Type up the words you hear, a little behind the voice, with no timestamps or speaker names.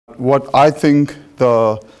what I think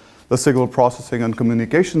the signal processing and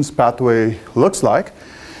communications pathway looks like.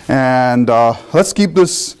 And let's keep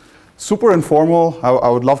this super informal. I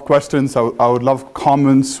would love questions. I would love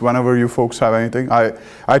comments whenever you folks have anything.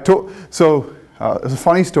 So it's a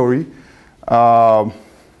funny story. I'll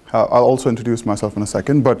also introduce myself in a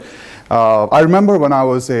second. But I remember when I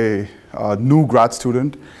was a new grad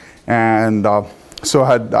student, and so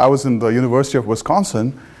I was in the University of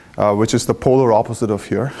Wisconsin, which is the polar opposite of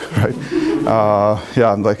here, right?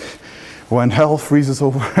 Yeah, I'm like, when hell freezes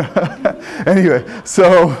over. Anyway,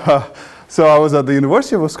 so I was at the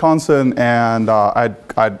University of Wisconsin, and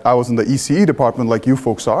I was in the ECE department like you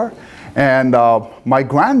folks are. And my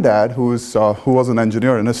granddad, who was an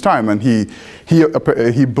engineer in his time, and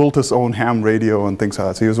he built his own ham radio and things like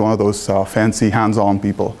that. So he was one of those fancy hands-on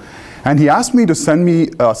people. And he asked me to send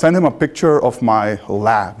him a picture of my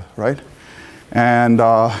lab, right? And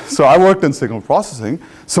so I worked in signal processing.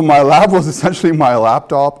 So my lab was essentially my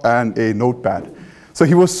laptop and a notepad. So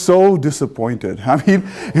he was so disappointed. I mean,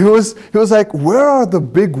 he was like, where are the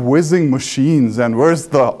big whizzing machines, and where's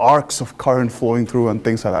the arcs of current flowing through and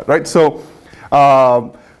things like that, right? So,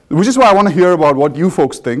 which is why I want to hear about what you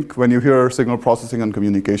folks think when you hear signal processing and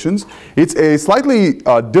communications. It's a slightly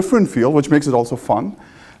different field, which makes it also fun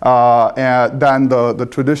than the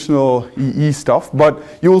traditional EE stuff. But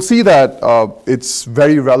you will see that it's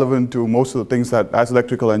very relevant to most of the things that as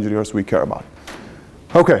electrical engineers we care about.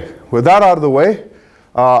 Okay, with that out of the way,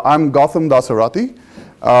 I'm Gautam Dasarathy.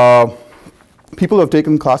 People who have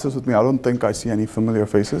taken classes with me, I don't think I see any familiar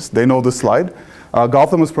faces. They know this slide.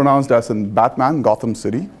 Gotham is pronounced as in Batman, Gotham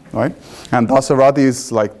City, right? And Dasarathy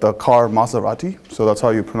is like the car Maserati, so that's how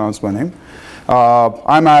you pronounce my name.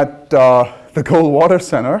 I'm at the Goldwater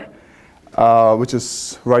Center, which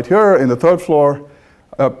is right here in the 3rd floor.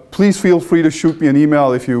 Please feel free to shoot me an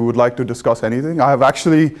email if you would like to discuss anything. I have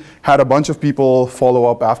actually had a bunch of people follow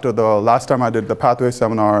up after the last time I did the Pathway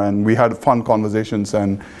seminar, and we had fun conversations,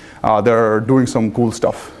 and they're doing some cool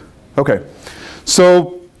stuff. Okay,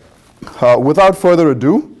 so without further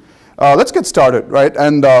ado, let's get started, right?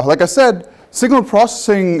 And like I said, signal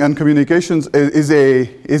processing and communications is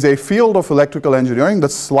a field of electrical engineering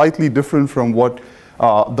that's slightly different from what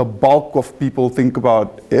the bulk of people think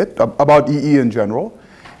about EE in general.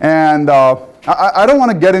 And I don't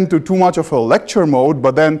want to get into too much of a lecture mode,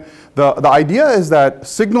 but then the idea is that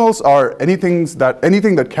signals are anything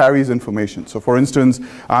that carries information. So for instance,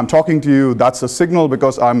 I'm talking to you, that's a signal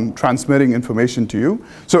because I'm transmitting information to you.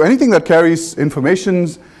 So anything that carries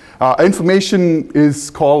information is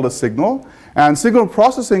called a signal. And signal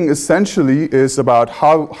processing essentially is about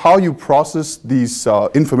how you process these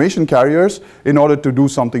information carriers in order to do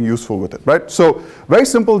something useful with it, right? So very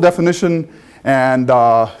simple definition, and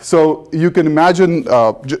so you can imagine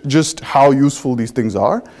just how useful these things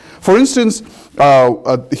are. For instance,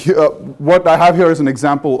 what I have here is an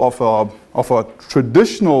example of a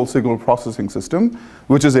traditional signal processing system,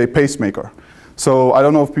 which is a pacemaker. So I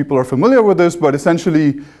don't know if people are familiar with this, but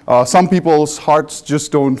essentially some people's hearts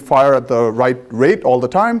just don't fire at the right rate all the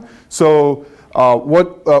time. So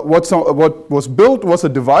what was built was a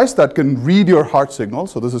device that can read your heart signal.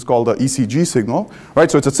 So this is called the ECG signal, right?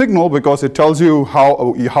 So it's a signal because it tells you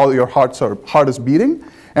how your heart is beating.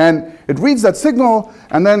 And it reads that signal,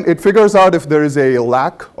 and then it figures out if there is a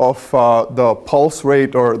lack of the pulse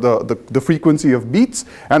rate or the frequency of beats,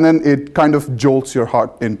 and then it kind of jolts your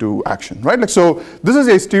heart into action, right? Like, so this is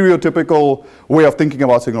a stereotypical way of thinking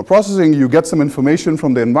about signal processing. You get some information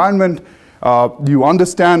from the environment, you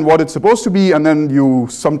understand what it's supposed to be, and then you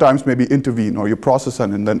sometimes maybe intervene, or you process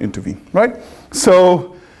and then intervene, right?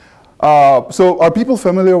 So are people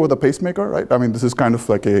familiar with a pacemaker, right? I mean, this is kind of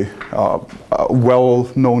like a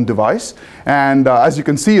well-known device. And as you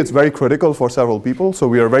can see, it's very critical for several people. So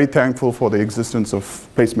we are very thankful for the existence of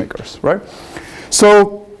pacemakers, right?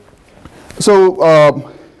 So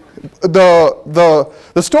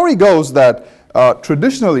the story goes that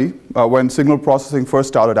traditionally, when signal processing first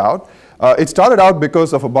started out, it started out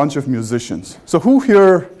because of a bunch of musicians. So who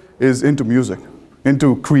here is into music,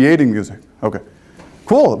 into creating music? Okay.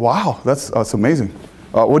 Cool, wow, that's amazing.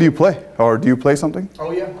 What do you play? Or do you play something?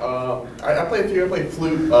 Oh yeah, I play a few. I play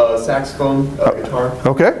flute, saxophone, guitar.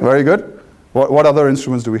 Okay, very good. What other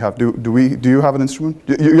instruments do we have? Do you have an instrument?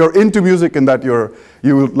 You're into music in that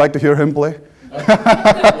you would like to hear him play?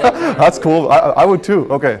 That's cool, I would too,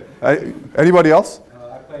 okay. Anybody else?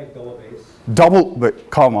 I play double bass. Double bass,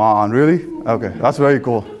 come on, really? Okay, that's very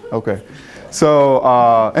cool, okay. So,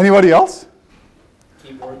 anybody else?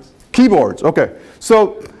 Keyboards. Keyboards, okay.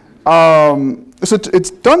 So so it's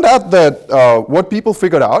turned out that what people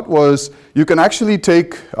figured out was you can actually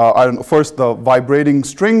take first the vibrating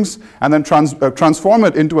strings and then transform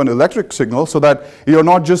it into an electric signal so that you're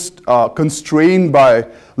not just constrained by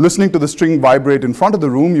listening to the string vibrate in front of the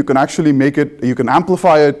room. You can actually make it, you can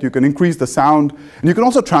amplify it, you can increase the sound, and you can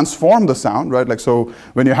also transform the sound, right? Like, so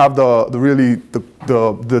when you have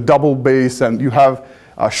the double bass and you have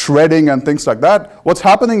shredding and things like that, what's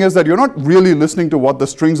happening is that you're not really listening to what the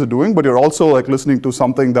strings are doing, but you're also like listening to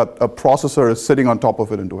something that a processor is sitting on top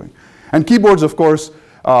of it and doing. And keyboards, of course,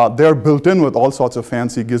 they're built in with all sorts of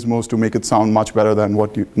fancy gizmos to make it sound much better than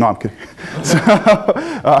what you, no, I'm kidding. So,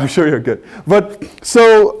 I'm sure you're good. But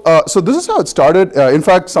so this is how it started. In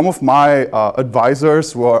fact, some of my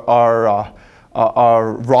advisors are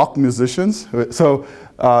rock musicians. So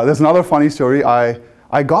there's another funny story.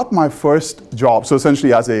 I got my first job, so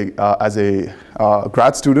essentially as a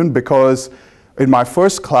grad student, because in my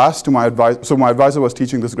first class to my advisor, so my advisor was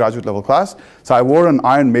teaching this graduate level class, so I wore an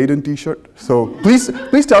Iron Maiden t-shirt. So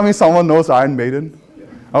please tell me someone knows Iron Maiden.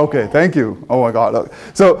 Okay, thank you. Oh my God.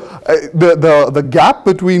 So the gap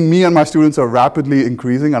between me and my students are rapidly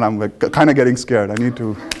increasing, and I'm like kind of getting scared. I need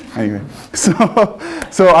to, anyway. So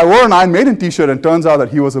I wore an Iron Maiden t-shirt, and turns out that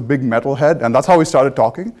he was a big metalhead, and that's how we started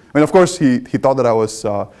talking. I mean, of course, he thought that I was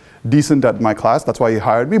decent at my class. That's why he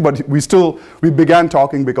hired me. But we began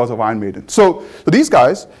talking because of Iron Maiden. So these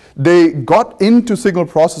guys, they got into signal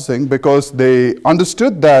processing because they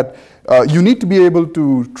understood that you need to be able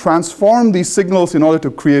to transform these signals in order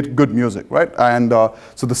to create good music, right? And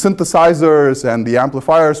so the synthesizers and the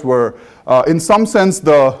amplifiers were, in some sense,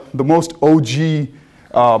 the most OG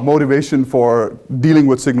motivation for dealing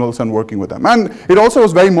with signals and working with them. And it also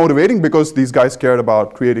was very motivating because these guys cared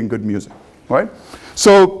about creating good music, right?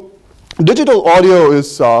 So digital audio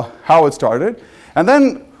is how it started. And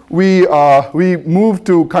then we moved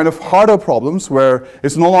to kind of harder problems where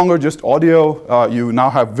it's no longer just audio, you now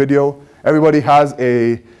have video. Everybody has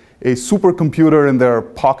a supercomputer in their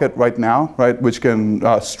pocket right now, right, which can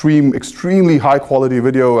stream extremely high quality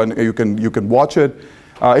video, and you can watch it.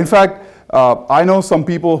 In fact, I know some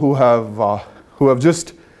people who have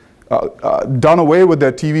just done away with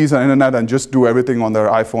their TVs and internet and just do everything on their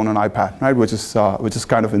iPhone and iPad, right, which is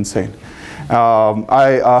kind of insane.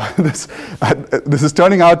 This is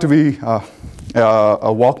turning out to be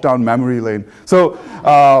a walk down memory lane. So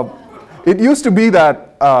it used to be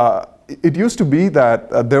that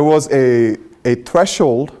there was a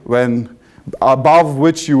threshold when above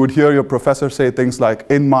which you would hear your professor say things like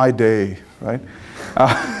 "in my day," right?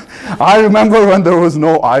 I remember when there was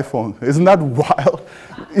no iPhone. Isn't that wild?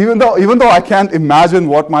 Even though I can't imagine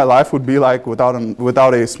what my life would be like without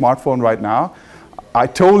a smartphone right now, I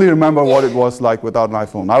totally remember what it was like without an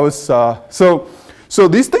iPhone. I was so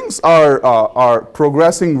these things are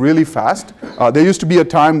progressing really fast. There used to be a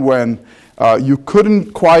time when you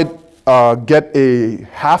couldn't quite get a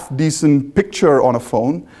half-decent picture on a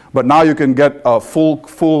phone, but now you can get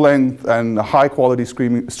full-length and high-quality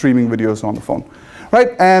streaming videos on the phone,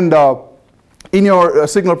 right? And in your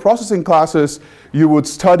signal processing classes, you would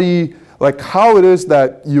study like how it is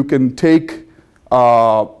that you can take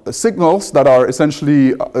signals that are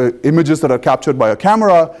essentially images that are captured by a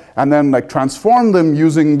camera, and then like transform them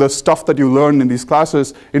using the stuff that you learn in these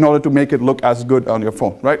classes in order to make it look as good on your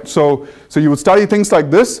phone, right? So you would study things like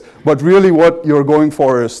this, but really what you're going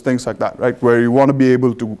for is things like that, right? Where you want to be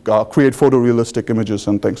able to create photorealistic images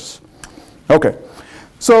and things. Okay,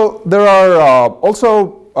 so there are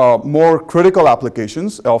also more critical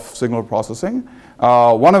applications of signal processing.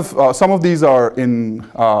 Some of these are in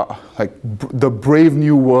like the brave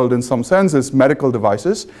new world in some sense is medical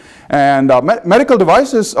devices. And medical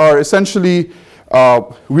devices are essentially,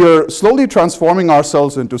 we are slowly transforming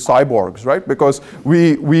ourselves into cyborgs, right? Because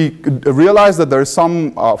we realize that there is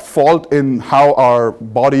some fault in how our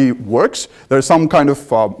body works. There's some kind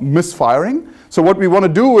of misfiring. So what we want to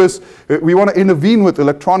do is we want to intervene with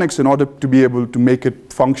electronics in order to be able to make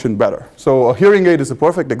it function better. So a hearing aid is a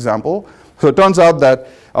perfect example. So it turns out that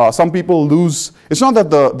some people lose, it's not that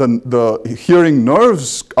the hearing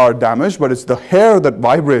nerves are damaged, but it's the hair that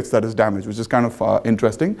vibrates that is damaged, which is kind of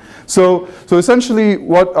interesting. So essentially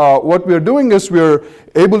what we're doing is we're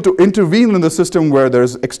able to intervene in the system where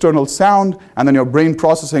there's external sound, and then your brain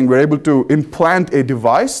processing, we're able to implant a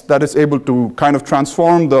device that is able to kind of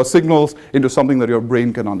transform the signals into something that your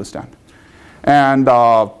brain can understand. And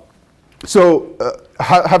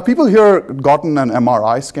have people here gotten an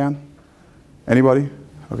MRI scan? Anybody?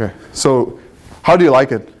 Okay. So, how do you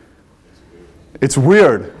like it? It's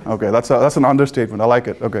weird. Okay, that's an understatement. I like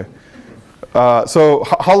it. Okay. So,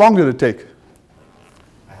 how long did it take?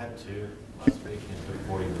 I had two last week. It took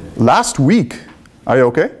 40 minutes. Last week? Are you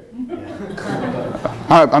okay?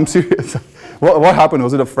 I'm serious. What happened?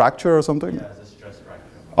 Was it a fracture or something? Yeah, it's a stress fracture.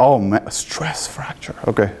 Oh man, stress fracture.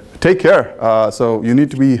 Okay, take care. So you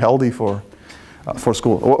need to be healthy for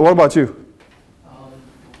school. What about you?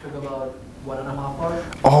 Took about 1.5 hours.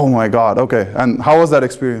 Oh my God. Okay, and how was that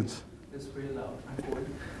experience? It's pretty loud and cold.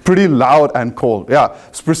 Pretty loud and cold. Yeah,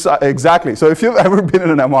 exactly. So if you've ever been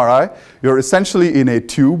in an MRI, you're essentially in a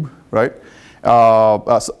tube, right?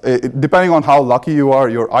 Depending on how lucky you are,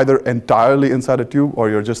 you're either entirely inside a tube or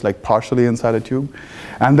you're just like partially inside a tube.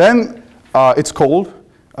 And then it's cold.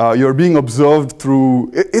 You're being observed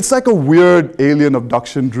through, it's like a weird alien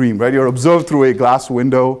abduction dream, right? You're observed through a glass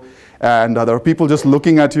window and there are people just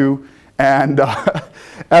looking at you. And,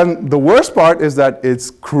 and the worst part is that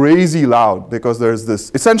it's crazy loud because there's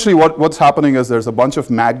this, essentially what's happening is there's a bunch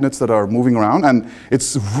of magnets that are moving around and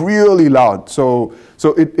it's really loud. So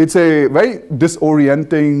it's a very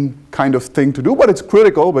disorienting kind of thing to do, but it's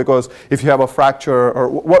critical because if you have a fracture or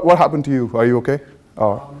what happened to you? Are you okay? It's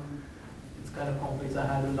kind of complex. I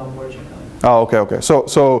had a lumbar checkup. Oh, okay.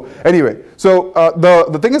 So anyway, so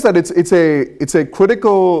the thing is that it's a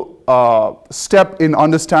critical step in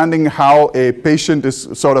understanding how a patient is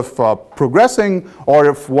sort of progressing, or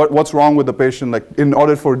if what's wrong with the patient, like in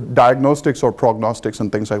order for diagnostics or prognostics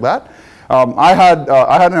and things like that. I had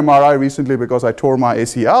an MRI recently because I tore my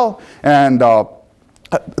ACL, and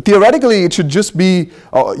theoretically, it should just be,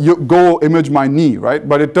 you go image my knee, right?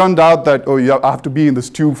 But it turned out that, oh, you have to be in this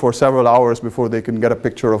tube for several hours before they can get a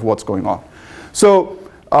picture of what's going on. So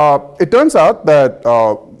it turns out that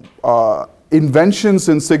inventions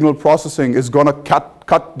in signal processing is going to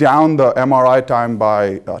cut down the MRI time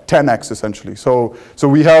by 10x, essentially. So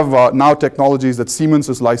we have now technologies that Siemens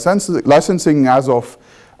is licensing as of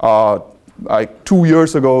like 2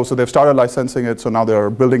 years ago, so they've started licensing it, so now they're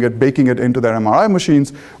building it, baking it into their MRI machines,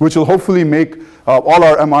 which will hopefully make all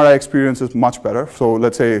our MRI experiences much better. So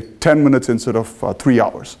let's say 10 minutes instead of 3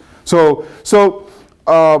 hours. So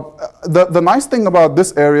the nice thing about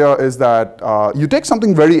this area is that you take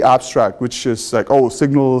something very abstract, which is like, oh,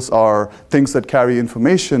 signals are things that carry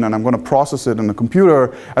information, and I'm going to process it in a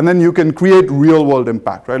computer, and then you can create real-world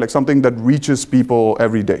impact, right? Like something that reaches people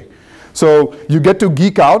every day. So you get to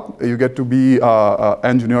geek out, you get to be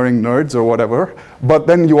engineering nerds or whatever, but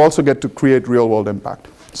then you also get to create real-world impact.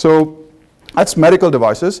 So that's medical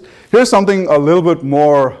devices. Here's something a little bit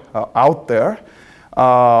more out there.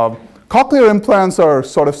 Cochlear implants are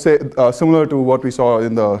sort of similar to what we saw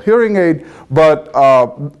in the hearing aid, but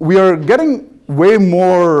we are getting way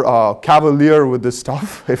more cavalier with this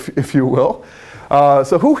stuff, if you will.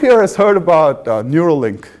 So who here has heard about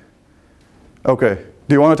Neuralink? Okay.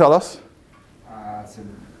 Do you want to tell us?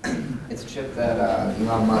 It's a chip that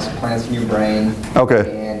Elon Musk plants in your brain.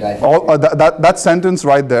 Okay. And I think that sentence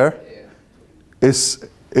right there is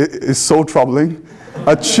so troubling.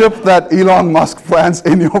 A chip that Elon Musk plants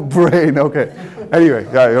in your brain. Okay. Anyway,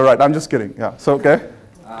 yeah, you're right. I'm just kidding. Yeah. So okay.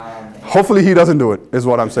 Hopefully he doesn't do it, is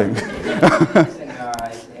what I'm saying. It's an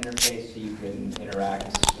interface so you can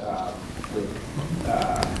interact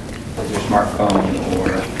with your smartphone or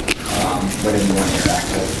whatever you want to interact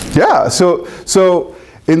with. Yeah, so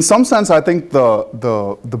in some sense, I think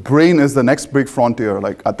the brain is the next big frontier.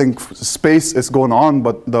 Like, I think space is going on,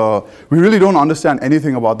 but we really don't understand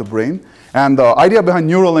anything about the brain. And the idea behind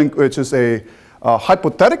Neuralink, which is a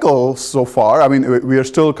hypothetical so far, I mean, we are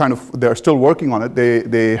still they're still working on it.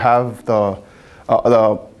 They have the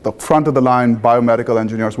front of the line biomedical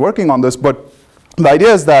engineers working on this, but the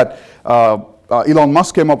idea is that Elon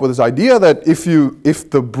Musk came up with this idea that if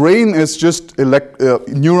the brain is just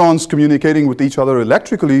neurons communicating with each other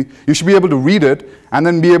electrically, you should be able to read it and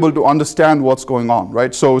then be able to understand what's going on,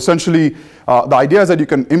 right? So essentially, the idea is that you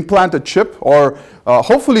can implant a chip or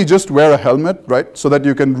hopefully just wear a helmet, right? So that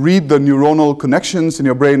you can read the neuronal connections in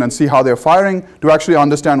your brain and see how they're firing to actually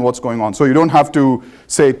understand what's going on. So you don't have to,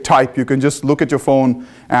 say, type. You can just look at your phone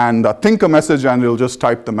and think a message and it'll just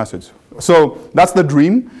type the message. So that's the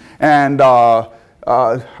dream. And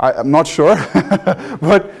I'm not sure,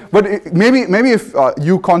 but maybe if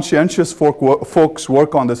you conscientious folks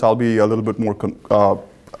work on this, I'll be a little bit more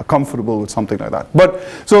comfortable with something like that. But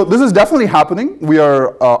so this is definitely happening. We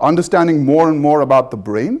are understanding more and more about the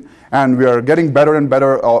brain, and we are getting better and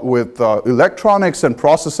better with electronics and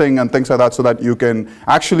processing and things like that, so that you can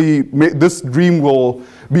actually this dream will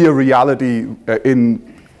be a reality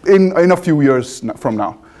in a few years from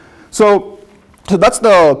now. So that's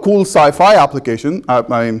the cool sci-fi application. I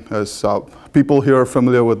mean, as people here are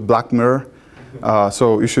familiar with Black Mirror,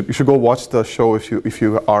 so you should go watch the show if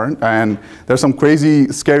you aren't. And there's some crazy,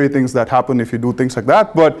 scary things that happen if you do things like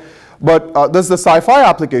that. But But there's the sci-fi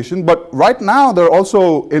application, but right now there are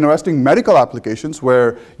also interesting medical applications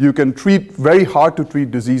where you can treat very hard to treat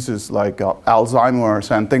diseases like Alzheimer's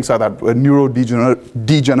and things like that,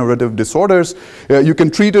 neurodegenerative disorders. You can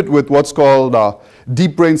treat it with what's called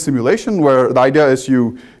deep brain simulation, where the idea is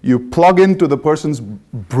you plug into the person's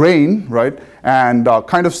brain, right, and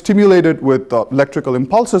kind of stimulate it with electrical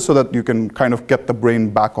impulses so that you can kind of get the brain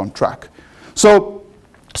back on track. So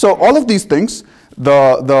all of these things,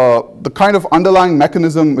 the kind of underlying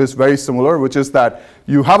mechanism is very similar, which is that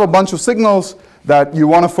you have a bunch of signals that you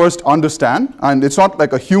want to first understand, and it's not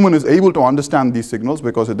like a human is able to understand these signals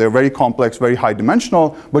because they're very complex, very high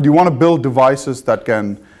dimensional, but you want to build devices that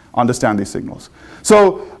can understand these signals.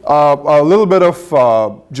 So a little bit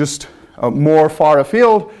of just more far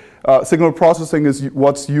afield, signal processing is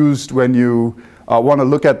what's used when you want to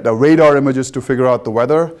look at the radar images to figure out the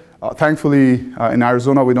weather. Thankfully, in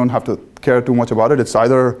Arizona, we don't have to care too much about it. It's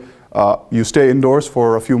either you stay indoors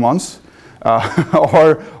for a few months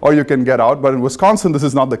or you can get out. But in Wisconsin, this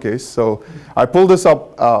is not the case. So I pulled this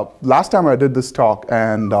up last time I did this talk,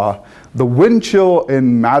 and the wind chill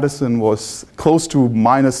in Madison was close to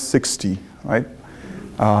 -60, right?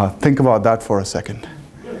 Think about that for a second.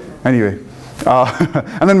 Anyway,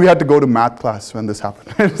 and then we had to go to math class when this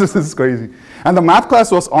happened. This is crazy. And the math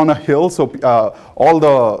class was on a hill, so all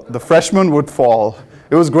the freshmen would fall.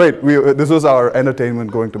 It was great. This was our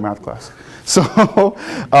entertainment, going to math class. So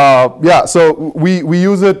yeah, so we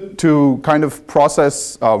use it to kind of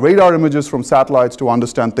process radar images from satellites to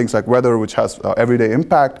understand things like weather, which has everyday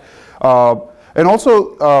impact. And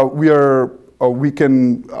also we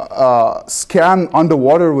can scan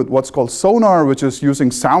underwater with what's called sonar, which is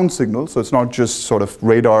using sound signals. So it's not just sort of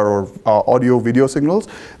radar or audio video signals.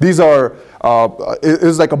 These are, it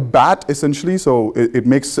is like a bat essentially. So it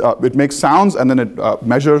makes sounds, and then it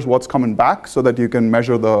measures what's coming back so that you can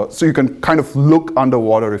measure so you can kind of look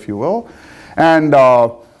underwater, if you will. And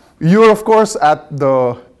you're of course at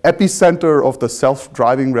the epicenter of the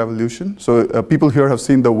self-driving revolution. So people here have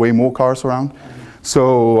seen the Waymo cars around.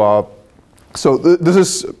 So this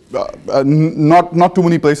is not too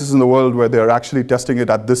many places in the world where they're actually testing it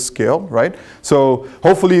at this scale, right? So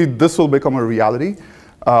hopefully this will become a reality,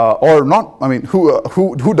 or not. I mean,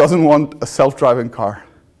 who doesn't want a self-driving car?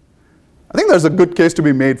 I think there's a good case to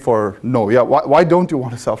be made for no. Yeah, why don't you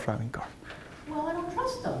want a self-driving car? Well, I don't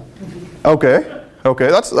trust them. Okay,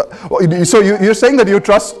 that's so you're saying that you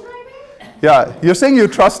trust? Yeah, you're saying you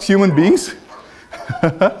trust human beings? You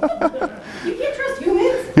can't trust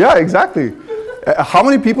humans. Yeah, exactly. How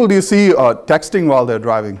many people do you see texting while they're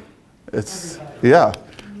driving? It's yeah.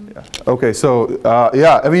 Okay, so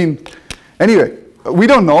yeah, I mean, anyway, we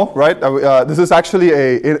don't know, right? This is actually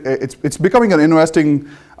it's becoming an interesting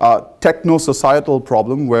techno-societal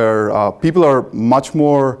problem where people are much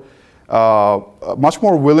more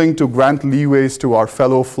willing to grant leeways to our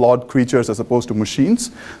fellow flawed creatures as opposed to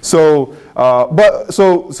machines. So,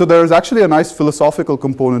 so there's actually a nice philosophical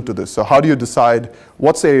component to this. So how do you decide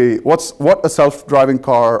what a self-driving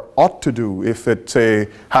car ought to do if it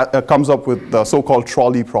comes up with the so-called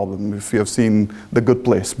trolley problem? If you have seen The Good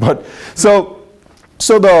Place, but so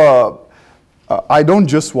I don't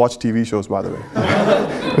just watch TV shows, by the way.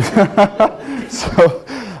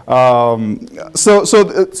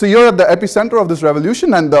 So you're at the epicenter of this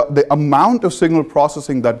revolution, and the amount of signal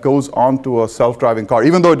processing that goes onto a self-driving car,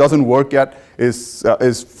 even though it doesn't work yet,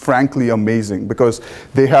 is frankly amazing, because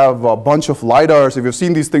they have a bunch of LiDARs. If you've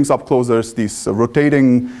seen these things up close, there's these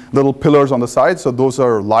rotating little pillars on the side. So those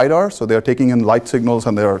are LiDAR. So they're taking in light signals,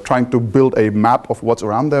 and they're trying to build a map of what's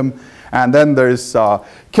around them. And then there's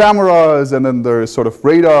cameras, and then there's sort of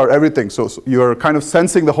radar, everything. So you're kind of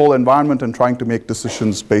sensing the whole environment and trying to make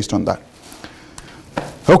decisions based on that.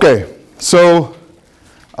 Okay, so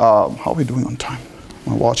how are we doing on time?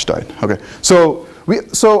 My watch died. Okay, so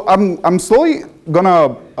I'm slowly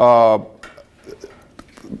gonna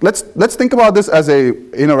let's think about this as a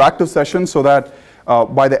interactive session, so that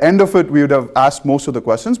by the end of it we would have asked most of the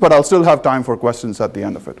questions, but I'll still have time for questions at the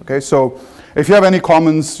end of it. Okay, so if you have any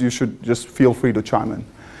comments, you should just feel free to chime in.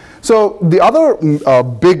 So the other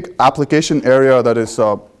big application area that is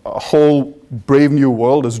a whole brave new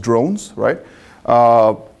world is drones, right?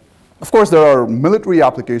 Of course, there are military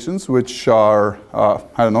applications, which are, I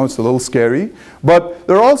don't know, it's a little scary. But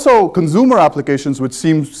there are also consumer applications, which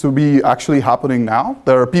seems to be actually happening now.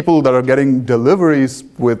 There are people that are getting deliveries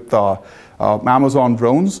with Amazon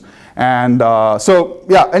drones. And so,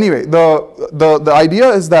 yeah, anyway, the idea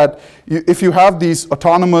is that if you have these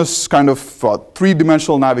autonomous kind of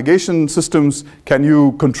three-dimensional navigation systems, can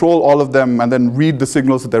you control all of them and then read the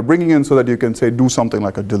signals that they're bringing in so that you can, say, do something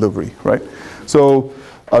like a delivery, right? So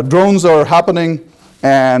drones are happening.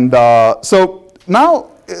 And so now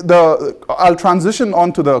I'll transition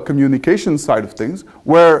onto the communication side of things,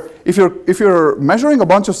 where if you're measuring a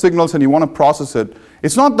bunch of signals and you want to process it,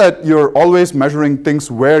 it's not that you're always measuring things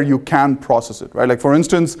where you can process it, right? Like for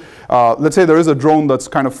instance, let's say there is a drone that's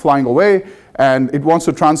kind of flying away and it wants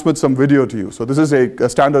to transmit some video to you. So this is a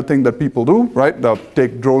standard thing that people do, right?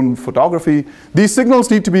 Take drone photography. These signals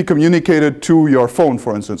need to be communicated to your phone,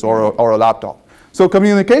 for instance, or a laptop. So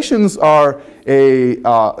communications are a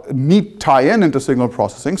neat tie-in into signal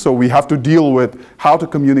processing. So we have to deal with how to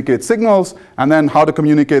communicate signals and then how to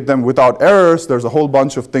communicate them without errors. There's a whole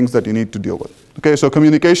bunch of things that you need to deal with. Okay, so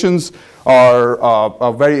communications are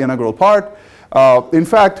a very integral part. In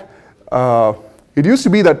fact, it used to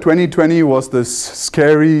be that 2020 was this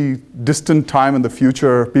scary, distant time in the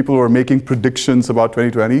future. People were making predictions about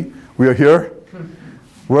 2020. We are here.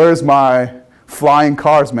 Where's my flying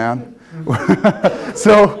cars, man?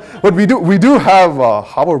 So what we do have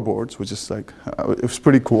hoverboards, which is like it's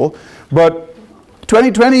pretty cool. But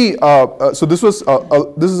 2020, so this is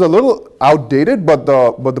a little outdated, but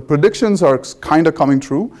the predictions are kind of coming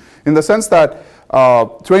true in the sense that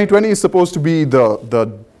 2020 is supposed to be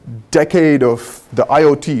the decade of the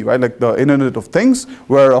IoT, right? Like the Internet of Things,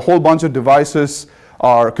 where a whole bunch of devices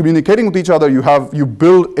are communicating with each other. You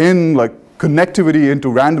build in like connectivity into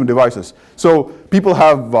random devices. So people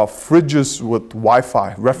have fridges with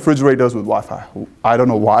Wi-Fi, refrigerators with Wi-Fi. I don't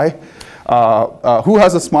know why. Who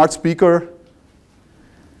has a smart speaker?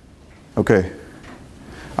 Okay.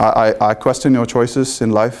 I question your choices in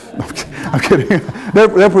life. I'm kidding.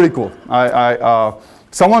 They're pretty cool.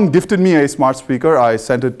 Someone gifted me a smart speaker. I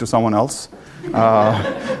sent it to someone else.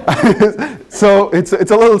 So it's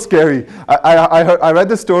a little scary. I read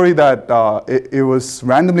the story that it was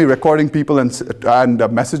randomly recording people and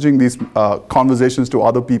messaging these conversations to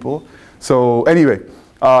other people. So anyway,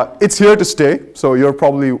 it's here to stay. So you're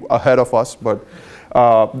probably ahead of us, but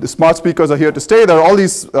the smart speakers are here to stay. There are all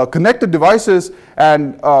these connected devices,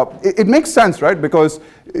 and it makes sense, right? Because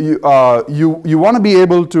you want to be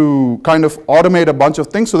able to kind of automate a bunch of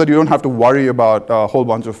things so that you don't have to worry about a whole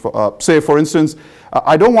bunch of, say for instance,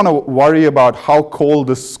 I don't want to worry about how cold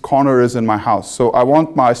this corner is in my house. So I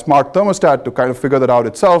want my smart thermostat to kind of figure that out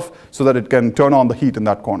itself so that it can turn on the heat in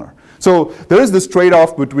that corner. So there is this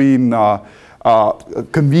trade-off between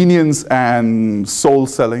convenience and soul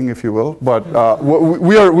selling, if you will, but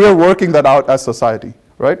we are working that out as society,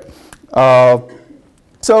 right?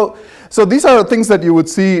 So these are things that you would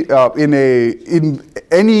see in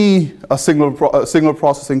any signal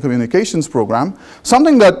processing communications program.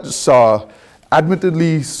 Something that's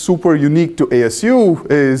admittedly super unique to ASU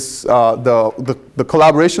is the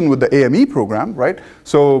collaboration with the AME program, right?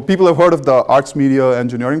 So people have heard of the Arts Media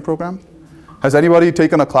Engineering program. Has anybody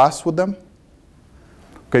taken a class with them?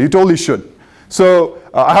 Okay, you totally should. So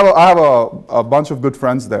I have a bunch of good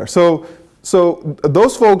friends there. So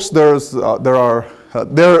those folks, they're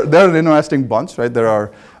an interesting bunch, right? There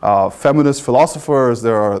are feminist philosophers,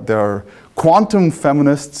 there are quantum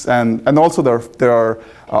feminists, and also there are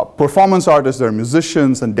performance artists, there are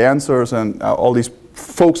musicians and dancers and all these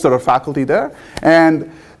folks that are faculty there. And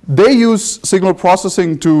they use signal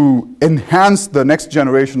processing to enhance the next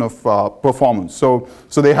generation of performance. So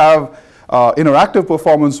they have interactive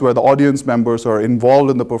performance where the audience members are involved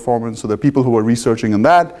in the performance, so there are people who are researching in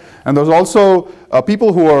that. And there's also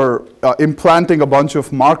people who are implanting a bunch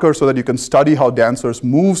of markers so that you can study how dancers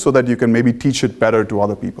move so that you can maybe teach it better to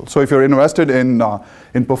other people. So if you're interested in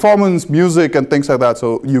performance, music, and things like that,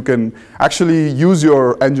 so you can actually use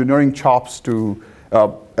your engineering chops to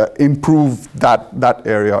improve that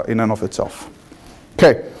area in and of itself.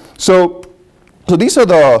 Okay, so these are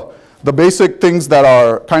the basic things that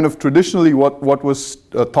are kind of traditionally what was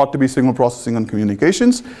thought to be signal processing and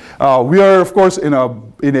communications. We are, of course, in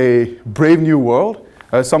a brave new world,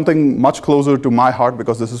 something much closer to my heart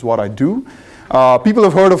because this is what I do. People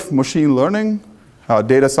have heard of machine learning,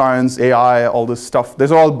 data science, AI, all this stuff.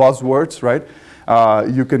 These are all buzzwords, right?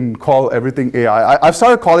 You can call everything AI. I've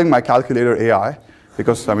started calling my calculator AI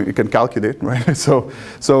because, I mean, it can calculate, right?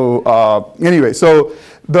 Anyway, so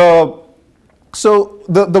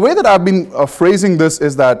the way that I've been phrasing this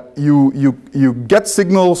is that you get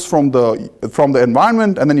signals from the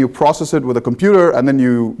environment and then you process it with a computer and then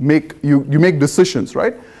you make decisions,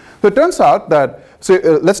 right? So it turns out that, so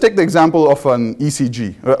let's take the example of an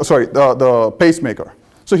ECG, the pacemaker.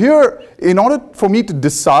 So here, in order for me to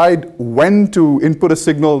decide when to input a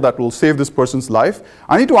signal that will save this person's life,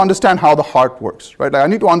 I need to understand how the heart works, right? I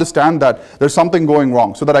need to understand that there's something going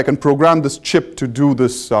wrong so that I can program this chip to do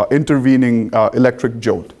this intervening electric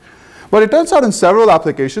jolt. But it turns out in several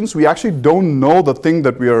applications, we actually don't know the thing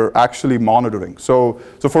that we are actually monitoring. So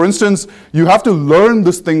for instance, you have to learn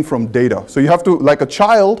this thing from data. So you have to, like a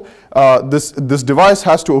child, this device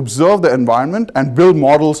has to observe the environment and build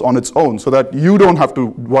models on its own so that you don't have to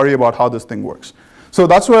worry about how this thing works. So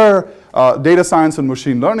that's where data science and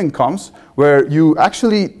machine learning comes, where you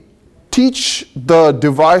actually teach the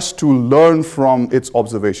device to learn from its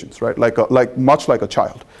observations, right? Much like a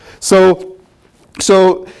child. So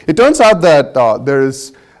it turns out that there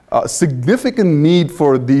is a significant need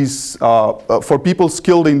for these, for people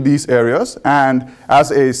skilled in these areas. And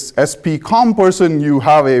as a SP.com person, you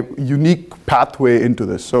have a unique pathway into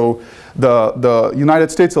this. So the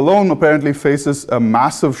United States alone apparently faces a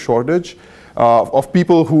massive shortage of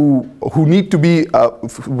people who need to be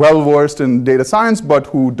well-versed in data science, but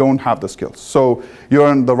who don't have the skills. So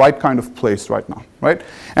you're in the right kind of place right now, right?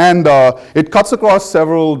 And it cuts across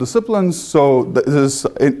several disciplines, so this is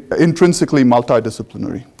intrinsically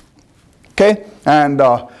multidisciplinary. Okay, and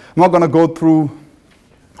I'm not going to go through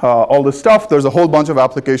all this stuff. There's a whole bunch of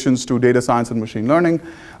applications to data science and machine learning.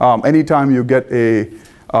 Anytime you get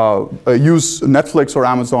use Netflix or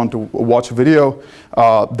Amazon to watch a video,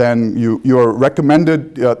 then you're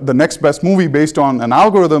recommended the next best movie based on an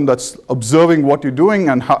algorithm that's observing what you're doing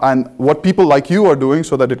and what people like you are doing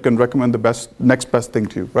so that it can recommend the next best thing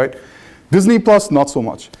to you, right? Disney Plus, not so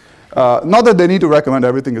much. Not that they need to recommend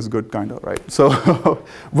everything is good, kind of, right? So,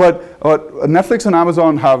 but Netflix and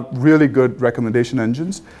Amazon have really good recommendation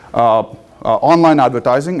engines. Online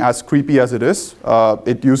advertising, as creepy as it is,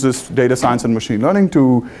 it uses data science and machine learning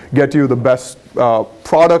to get you the best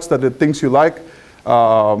products that it thinks you like.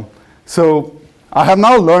 So I have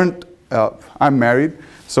now learned, I'm married,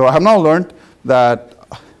 so I have now learned that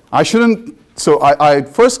I shouldn't, so I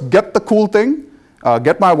first get the cool thing,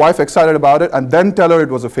 get my wife excited about it, and then tell her it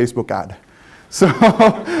was a Facebook ad. So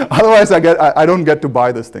otherwise I don't get to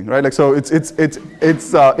buy this thing, right? Like, so it's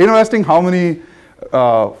interesting how many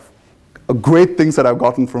great things that I've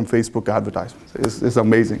gotten from Facebook advertisements. It's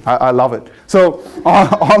amazing. I love it. So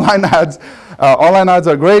online ads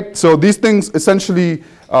are great. So these things essentially,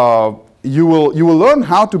 you will learn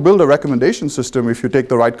how to build a recommendation system if you take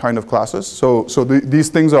the right kind of classes. So these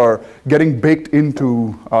things are getting baked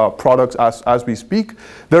into products as we speak.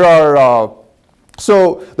 There are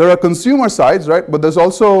consumer sides, right? But there's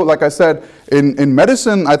also, like I said, in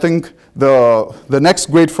medicine, I think the next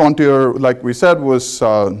great frontier, like we said, was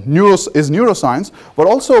neuroscience, but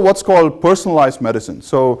also what's called personalized medicine.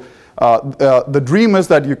 So the dream is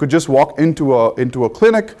that you could just walk into a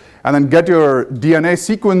clinic and then get your DNA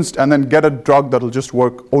sequenced and then get a drug that'll just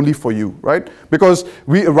work only for you, right? Because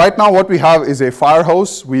right now what we have is a fire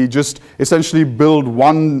hose. We just essentially build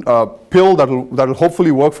one pill that'll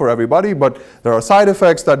hopefully work for everybody, but there are side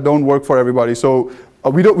effects that don't work for everybody. So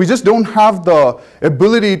we just don't have the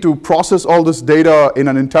ability to process all this data in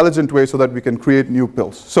an intelligent way so that we can create new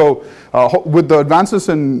pills. So with the advances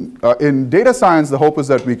in data science, the hope is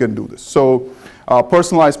that we can do this. So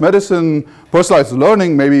personalized medicine, personalized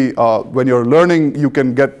learning, maybe when you're learning, you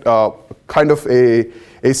can get kind of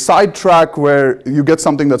a sidetrack where you get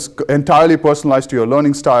something that's entirely personalized to your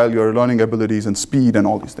learning style, your learning abilities, and speed, and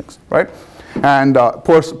all these things, right? And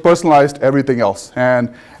personalized everything else.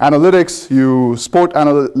 And analytics, sport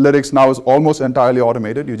analytics now is almost entirely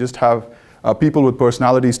automated. You just have people with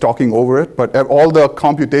personalities talking over it, but all the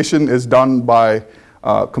computation is done by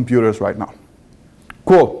computers right now.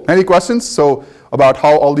 Cool. Any questions? So about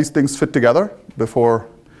how all these things fit together before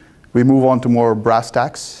we move on to more brass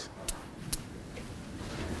tacks?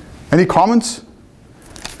 Any comments?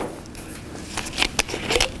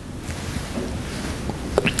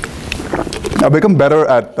 I've become better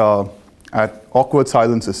at awkward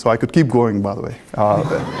silences, so I could keep going, by the way.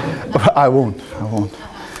 I won't.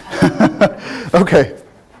 Okay.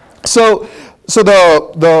 So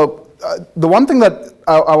the one thing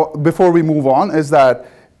that, before we move on, is that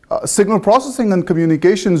signal processing and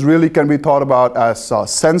communications really can be thought about as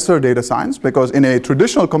sensor data science, because in a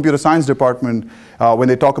traditional computer science department, when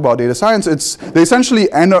they talk about data science, they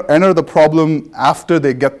essentially enter the problem after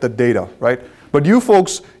they get the data, right? But you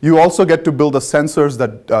folks, you also get to build the sensors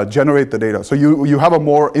that generate the data. So you have a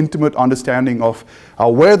more intimate understanding of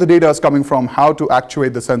where the data is coming from, how to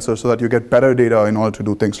actuate the sensor so that you get better data in order to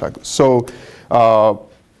do things like this. So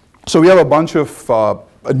we have a bunch of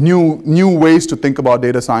new ways to think about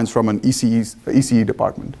data science from an ECE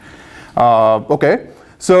department. Okay,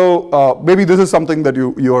 so maybe this is something that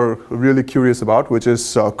you're really curious about, which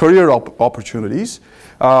is career opportunities.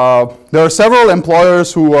 There are several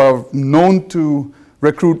employers who are known to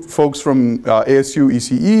recruit folks from ASU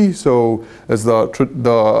ECE. So there's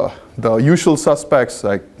the the usual suspects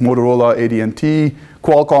like Motorola, AT&T,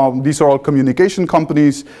 Qualcomm. These are all communication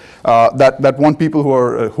companies that want people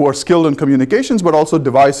who are skilled in communications, but also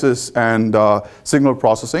devices and signal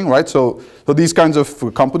processing, right? So these kinds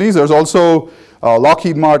of companies. There's also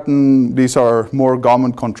Lockheed Martin. These are more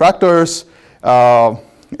government contractors.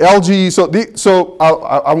 LG. So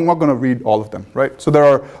I'm not going to read all of them, right? So there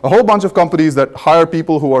are a whole bunch of companies that hire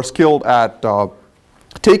people who are skilled at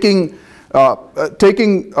taking a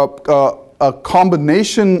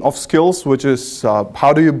combination of skills, which is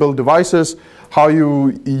how do you build devices, how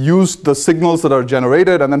you use the signals that are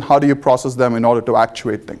generated, and then how do you process them in order to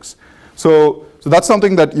actuate things. So that's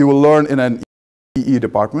something that you will learn in an EE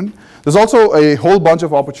department. There's also a whole bunch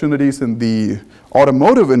of opportunities in the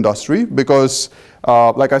automotive industry because,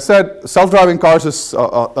 like I said, self-driving cars is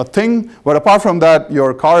a thing, but apart from that,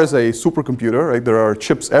 your car is a supercomputer, right? There are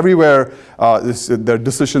chips everywhere. There are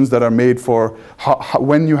decisions that are made for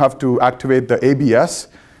when you have to activate the ABS,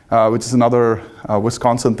 which is another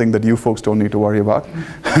Wisconsin thing that you folks don't need to worry about.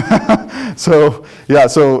 So yeah,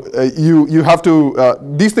 so you have to,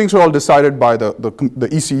 these things are all decided by the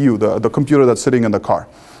ECU, the computer that's sitting in the car.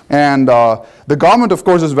 And the government, of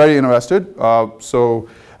course, is very interested.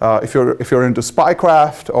 If you're into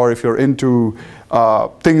spycraft, or if you're into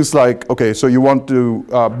things like, okay, so you want to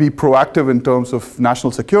be proactive in terms of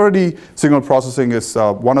national security, signal processing is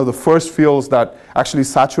one of the first fields that actually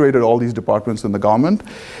saturated all these departments in the government.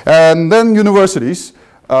 And then universities,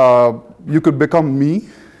 you could become me.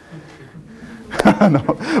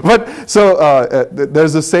 No. But so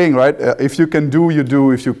there's a saying, right? If you can do, you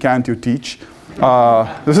do. If you can't, you teach.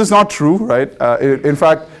 This is not true, right? In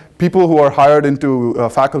fact, people who are hired into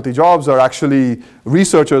faculty jobs are actually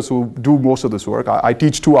researchers who do most of this work. I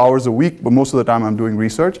teach 2 hours a week, but most of the time I'm doing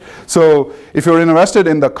research. So if you're interested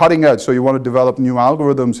in the cutting edge, so you want to develop new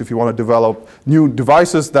algorithms, if you want to develop new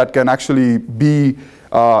devices that can actually be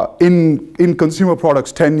in consumer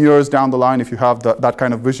products 10 years down the line, if you have that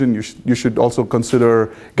kind of vision, you should also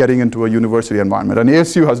consider getting into a university environment. And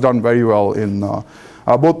ASU has done very well in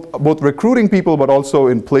both recruiting people, but also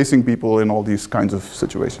in placing people in all these kinds of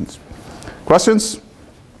situations. Questions?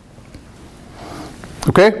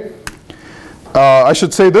 Okay. I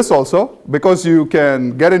should say this also, because you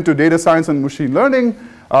can get into data science and machine learning,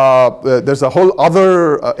 there's a whole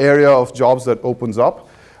other area of jobs that opens up.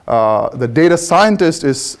 The data scientist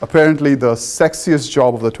is apparently the sexiest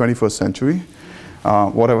job of the 21st century.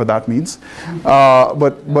 Whatever that means,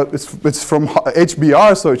 but it's from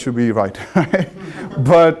HBR, so it should be right.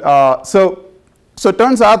 But so it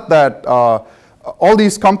turns out that all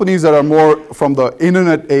these companies that are more from the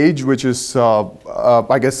internet age, which is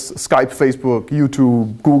I guess Skype, Facebook,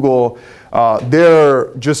 YouTube, Google,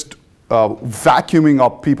 they're just vacuuming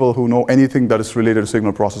up people who know anything that is related to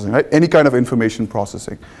signal processing, right? Any kind of information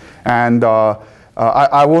processing, and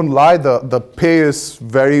I won't lie, the pay is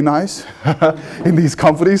very nice in these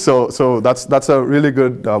companies, so that's a really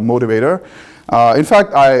good motivator. In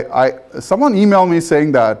fact, someone emailed me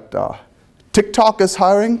saying that TikTok is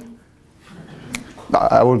hiring.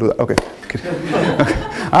 I won't do that. Okay.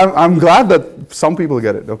 I'm glad that some people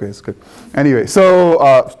get it. Okay, it's good. Anyway,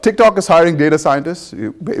 so TikTok is hiring data scientists,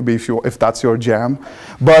 maybe if that's your jam.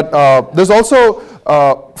 But there's also,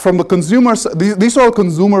 from the consumers, these are all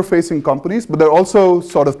consumer-facing companies, but they're also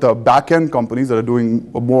sort of the back-end companies that are doing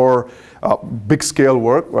more big-scale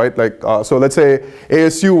work, right? Like, so let's say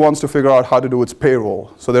ASU wants to figure out how to do its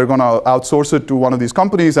payroll. So they're going to outsource it to one of these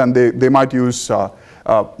companies, and they might use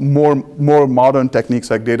more modern techniques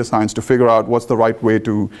like data science to figure out what's the right way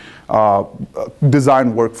to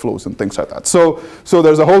design workflows and things like that. So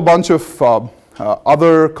there's a whole bunch of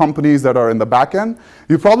other companies that are in the back end.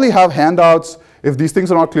 You probably have handouts. If these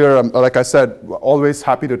things are not clear, like I said, always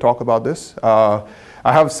happy to talk about this.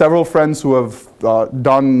 I have several friends who have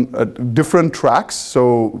done different tracks.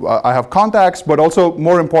 So I have contacts, but also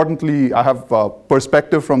more importantly, I have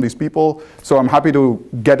perspective from these people. So I'm happy to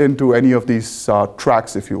get into any of these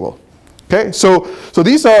tracks, if you will. Okay, so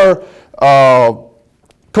these are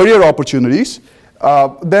career opportunities.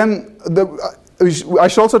 Then I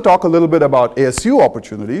should also talk a little bit about ASU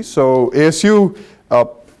opportunities. So ASU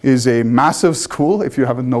is a massive school, if you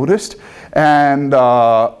haven't noticed. And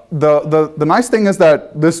the nice thing is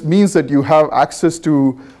that this means that you have access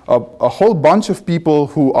to a whole bunch of people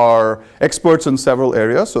who are experts in several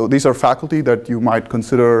areas. So these are faculty that you might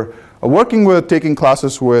consider working with, taking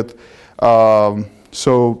classes with.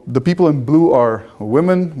 So the people in blue are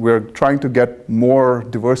women. We're trying to get more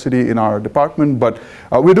diversity in our department, but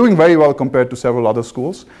we're doing very well compared to several other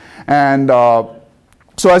schools. And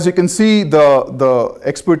so as you can see, the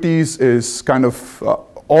expertise is kind of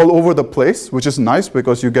all over the place, which is nice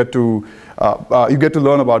because you get to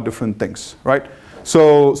learn about different things, right?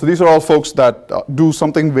 So these are all folks that do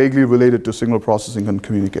something vaguely related to signal processing and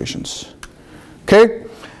communications. Okay,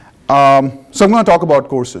 so I'm going to talk about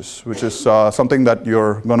courses, which is something that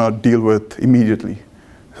you're going to deal with immediately.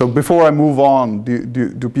 So before I move on,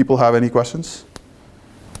 do people have any questions?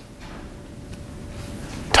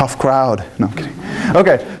 Tough crowd. No, I'm kidding.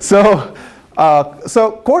 Okay, so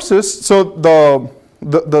courses. So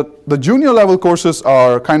the junior level courses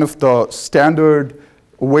are kind of the standard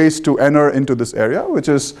ways to enter into this area, which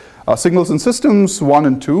is Signals and Systems 1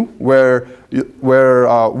 and 2, where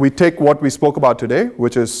we take what we spoke about today,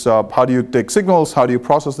 which is how do you take signals, how do you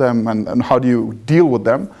process them, and how do you deal with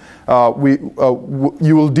them.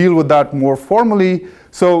 You will deal with that more formally.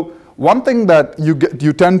 So one thing that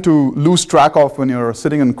you tend to lose track of when you're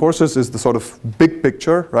sitting in courses is the sort of big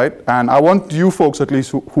picture, right? And I want you folks, at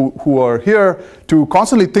least who are here, to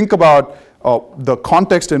constantly think about the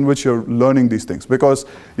context in which you're learning these things, because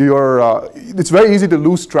it's very easy to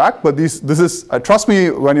lose track, but this is, trust me,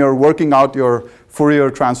 when you're working out your Fourier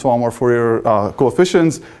transform or Fourier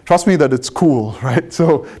coefficients, trust me that it's cool, right?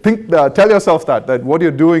 So tell yourself that what you're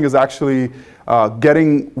doing is actually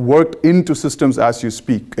getting worked into systems as you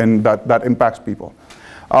speak, and that impacts people.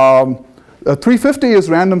 350 is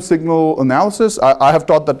random signal analysis. I have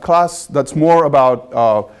taught that class. That's more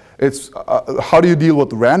about how do you deal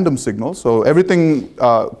with random signals. So everything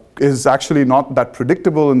is actually not that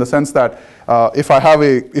predictable in the sense that if I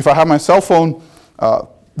have my cell phone,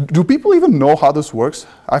 do people even know how this works?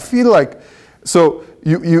 I feel like, so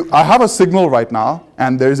I have a signal right now,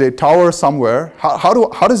 and there's a tower somewhere.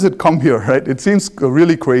 How does it come here, right? It seems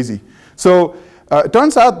really crazy. So it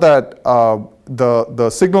turns out that the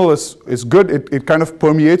signal is good. It kind of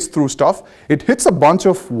permeates through stuff. It hits a bunch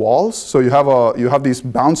of walls, so you have these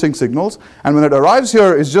bouncing signals, and when it arrives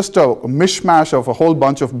here, it's just a mishmash of a whole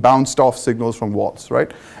bunch of bounced off signals from walls,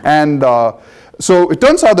 right? And so it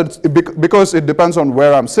turns out that because it depends on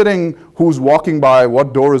where I'm sitting, who's walking by,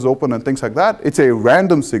 what door is open, and things like that, it's a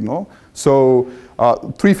random signal. So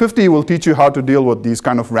 350 will teach you how to deal with these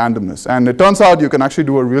kind of randomness. And it turns out you can actually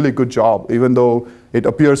do a really good job. Even though it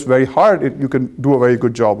appears very hard, you can do a very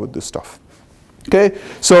good job with this stuff. Okay,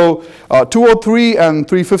 so 203 and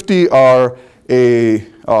 350 are a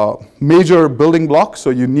major building block. So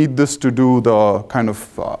you need this to do the kind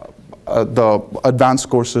of the advanced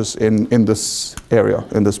courses in this area,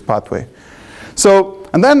 in this pathway. So,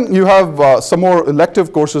 and then you have some more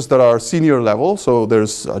elective courses that are senior level. So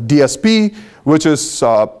there's DSP, which is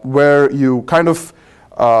where you kind of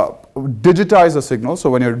digitize a signal. So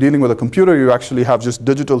when you're dealing with a computer, you actually have just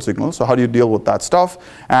digital signals. So how do you deal with that stuff?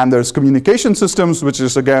 And there's communication systems, which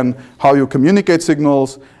is, again, how you communicate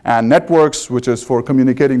signals, and networks, which is for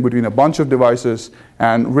communicating between a bunch of devices.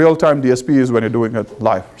 And real-time DSP is when you're doing it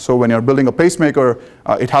live. So when you're building a pacemaker,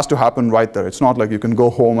 it has to happen right there. It's not like you can go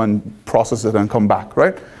home and process it and come back,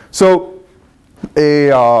 right? So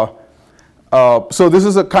so this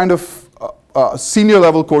is a kind of senior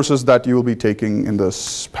level courses that you will be taking in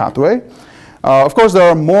this pathway. Of course, there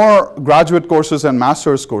are more graduate courses and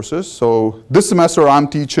master's courses. So this semester I'm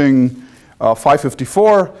teaching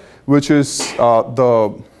 554, which is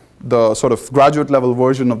the sort of graduate level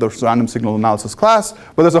version of the random signal analysis class.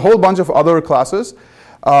 But there's a whole bunch of other classes.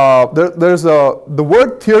 The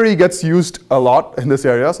word theory gets used a lot in this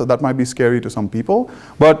area, so that might be scary to some people.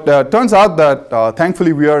 But it turns out that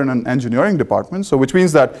thankfully we are in an engineering department, so which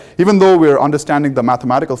means that even though we're understanding the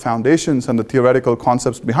mathematical foundations and the theoretical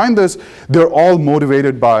concepts behind this, they're all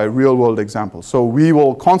motivated by real world examples. So we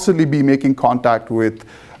will constantly be making contact with,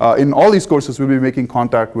 in all these courses, we'll be making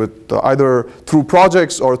contact with either through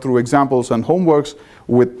projects or through examples and homeworks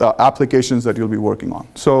with applications that you'll be working on.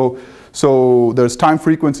 So there's time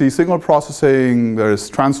frequency signal processing, there's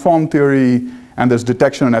transform theory, and there's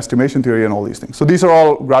detection and estimation theory and all these things. So these are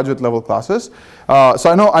all graduate level classes.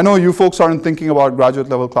 So I know you folks aren't thinking about graduate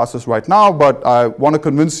level classes right now, but I want to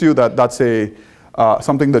convince you that that's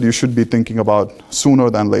something that you should be thinking about sooner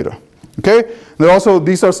than later. Okay?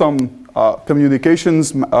 These are some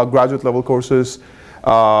communications graduate level courses.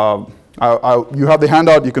 You have the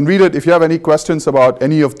handout, you can read it. If you have any questions about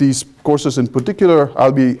any of these courses in particular,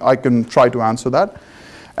 I can try to answer that.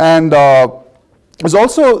 And there's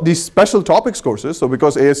also these special topics courses. So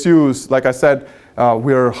because ASUs, like I said,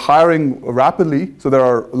 we're hiring rapidly. So there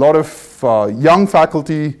are a lot of young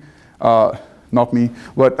faculty, not me,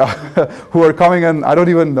 but who are coming in. I don't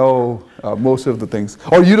even know most of the things.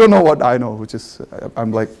 Or you don't know what I know, which is,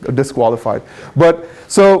 I'm like disqualified. But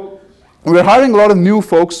so we're hiring a lot of new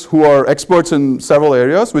folks who are experts in several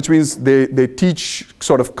areas, which means they teach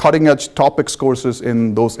sort of cutting-edge topics courses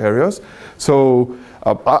in those areas. So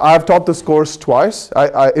I've taught this course twice.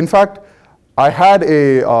 In fact, I had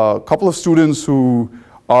a couple of students who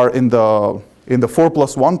are in the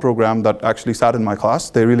 4+1 program that actually sat in my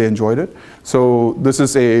class. They really enjoyed it. So this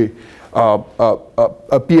is a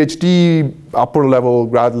PhD upper level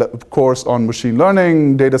course on machine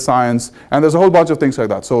learning, data science, and there's a whole bunch of things like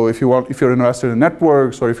that. So if you're interested in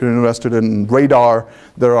networks or if you're interested in radar,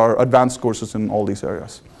 there are advanced courses in all these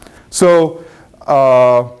areas. So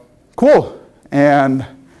cool. And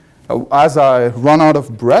as I run out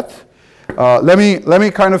of breath, let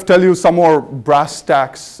me kind of tell you some more brass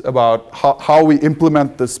tacks about how we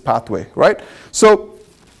implement this pathway, right? So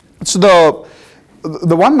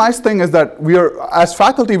the one nice thing is that as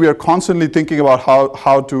faculty, we are constantly thinking about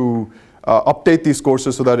how to update these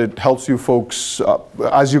courses so that it helps you folks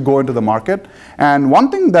as you go into the market. And one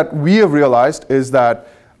thing that we have realized is that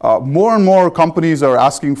more and more companies are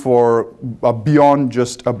asking for beyond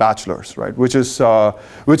just a bachelor's, right? Which is a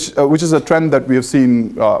trend that we have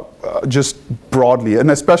seen just broadly,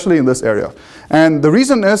 and especially in this area. And the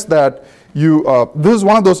reason is that this is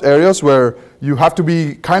one of those areas where you have to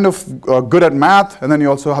be kind of good at math, and then you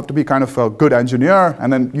also have to be kind of a good engineer,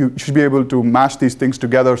 and then you should be able to mash these things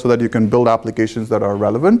together so that you can build applications that are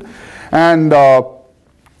relevant. And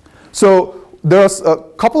so there's a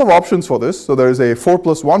couple of options for this. So there is a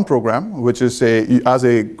 4+1 program, which is as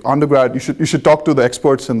a undergrad, you should talk to the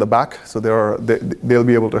experts in the back. So they'll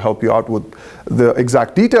be able to help you out with the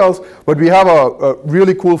exact details. But we have a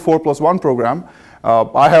really cool 4+1 program.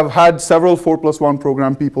 I have had several 4+1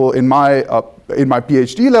 program people in my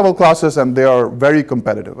PhD level classes, and they are very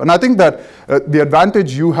competitive. And I think that the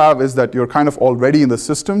advantage you have is that you're kind of already in the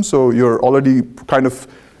system, so you're already kind of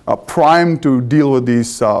primed to deal with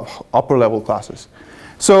these upper level classes.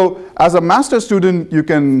 So as a master's student, you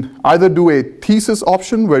can either do a thesis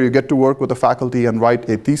option where you get to work with the faculty and write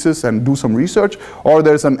a thesis and do some research, or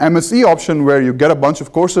there's an MSc option where you get a bunch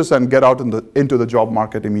of courses and get out into the job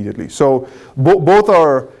market immediately. So both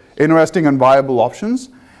are interesting and viable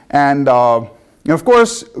options. And of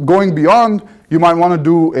course, going beyond, you might want to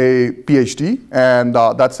do a PhD, and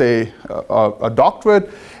that's a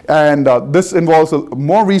doctorate. And this involves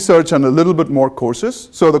more research and a little bit more courses.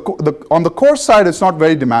 So on the course side, it's not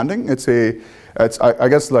very demanding. It's I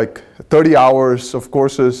guess like 30 hours of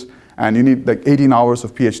courses, and you need like 18 hours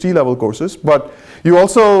of PhD level courses. But you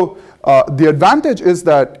also, the advantage is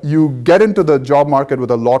that you get into the job market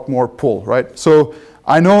with a lot more pull, right? So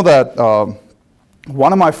I know that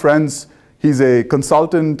one of my friends, he's a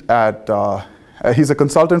consultant for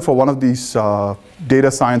one of these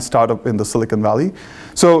data science startup in the Silicon Valley.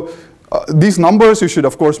 So these numbers you should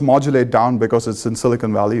of course modulate down because it's in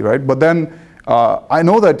Silicon Valley, right? But then I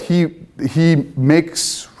know that he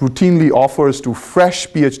makes routinely offers to fresh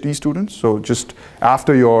PhD students. So just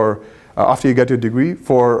after you get your degree,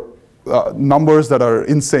 for numbers that are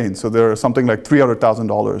insane. So they're something like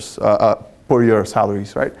 $300,000 per year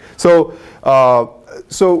salaries, right? So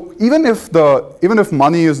so even if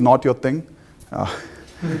money is not your thing.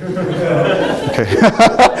 Okay.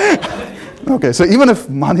 Okay, so even if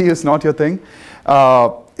money is not your thing,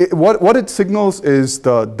 what it signals is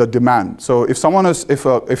the demand. So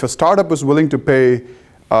if a startup is willing to pay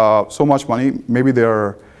so much money, maybe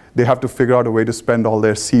they have to figure out a way to spend all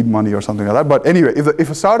their seed money or something like that. But anyway, if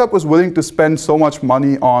a startup was willing to spend so much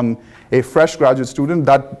money on a fresh graduate student,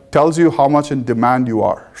 that tells you how much in demand you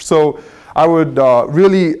are. So I would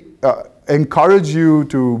really encourage you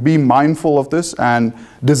to be mindful of this and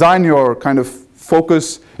design your kind of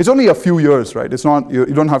focus. It's only a few years, right? It's not, you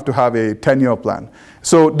don't have to have a 10-year plan.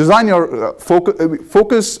 So design your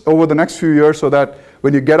focus over the next few years so that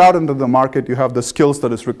when you get out into the market, you have the skills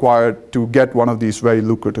that is required to get one of these very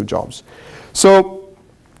lucrative jobs. So,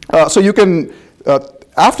 so you can,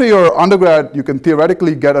 after your undergrad, you can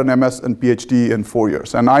theoretically get an MS and PhD in 4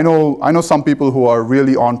 years. And I know some people who are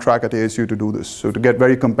really on track at ASU to do this, so to get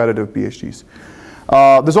very competitive PhDs.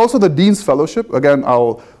 There's also the Dean's Fellowship. Again,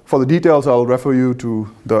 for the details, I'll refer you to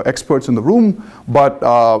the experts in the room. But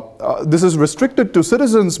this is restricted to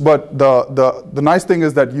citizens, but the nice thing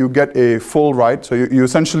is that you get a full ride. So you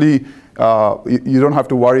essentially, you don't have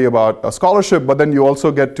to worry about a scholarship, but then you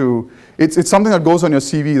also get to, it's something that goes on your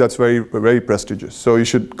CV that's very, very prestigious. So you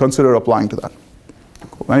should consider applying to that.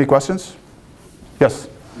 Cool. Any questions? Yes?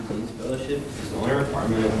 The Dean's Fellowship is the only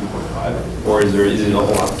requirement of 3.5, or is it a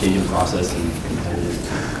whole application process and competitive?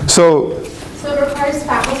 So it requires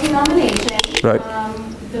faculty nomination. Right.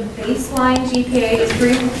 The baseline GPA is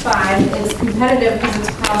 3.5. It's competitive because it's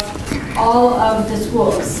across all of the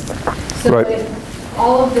schools. So Right. if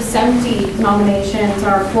all of the 70 nominations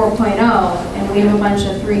are 4.0 and we have a bunch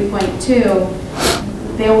of 3.2,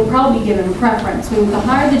 they will probably be given preference. So the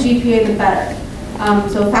higher the GPA, the better.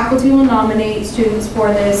 So faculty will nominate students for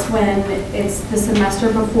this when it's the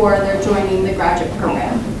semester before they're joining the graduate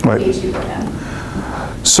program, Right. PhD program.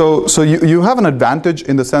 So you have an advantage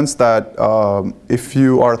in the sense that if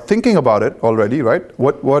you are thinking about it already, right?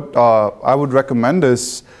 What I would recommend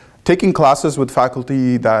is taking classes with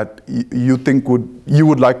faculty that you think you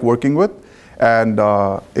would like working with and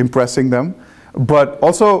impressing them. But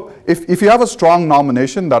also, if you have a strong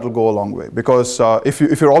nomination, that'll go a long way. Because if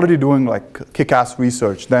you're already doing like kick-ass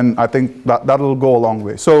research, then I think that'll go a long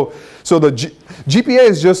way. So the GPA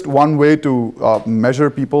is just one way to measure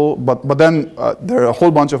people, but then there are a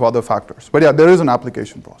whole bunch of other factors. But yeah, there is an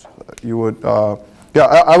application process. You would, yeah,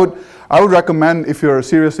 I would recommend if you're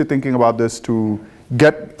seriously thinking about this to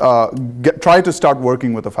try to start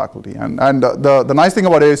working with the faculty. And the nice thing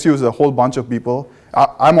about ASU is a whole bunch of people.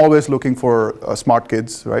 I'm always looking for smart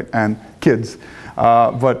kids, right, and kids.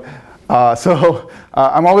 So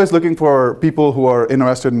I'm always looking for people who are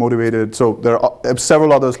interested and motivated. So there are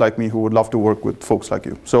several others like me who would love to work with folks like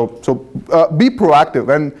you. So be proactive.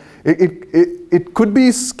 And it could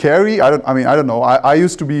be scary. I don't know. I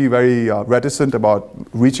used to be very reticent about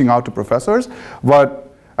reaching out to professors, but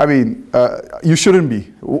I mean, you shouldn't be.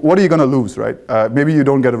 What are you going to lose, right? Maybe you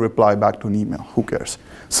don't get a reply back to an email. Who cares?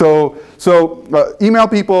 So email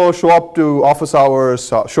people, show up to office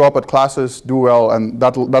hours, show up at classes, do well, and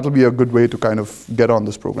that'll be a good way to kind of get on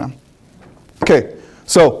this program. Okay,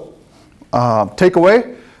 so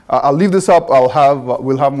takeaway. I'll leave this up.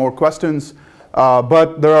 We'll have more questions,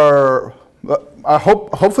 but there are.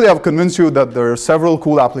 Hopefully I've convinced you that there are several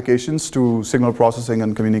cool applications to signal processing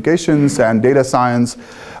and communications and data science.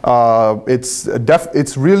 It's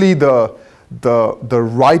really the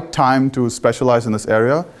right time to specialize in this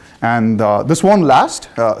area. And this won't last.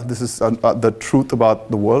 This is the truth about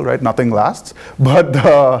the world, right? Nothing lasts. But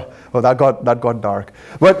well, that got dark.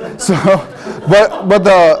 But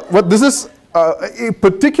this is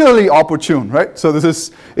particularly opportune, right? So this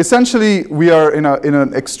is essentially we are in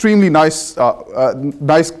an extremely nice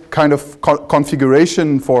kind of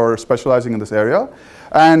configuration for specializing in this area.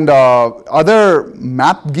 And are there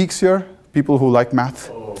math geeks here? People who like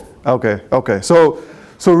math? Okay. So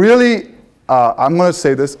really, I'm going to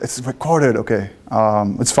say this. It's recorded. Okay,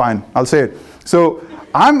 it's fine. I'll say it. So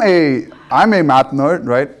I'm a math nerd,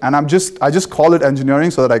 right? And I just call it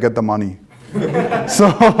engineering so that I get the money. So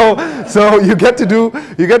you get to do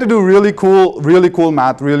really cool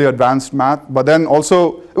math, really advanced math, but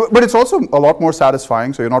it's also a lot more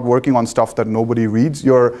satisfying. So you're not working on stuff that nobody reads.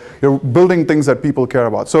 You're building things that people care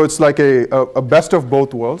about. So it's like a best of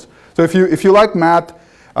both worlds. So if you like math,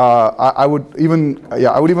 I would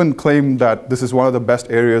even claim that this is one of the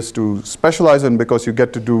best areas to specialize in because you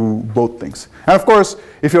get to do both things. And of course,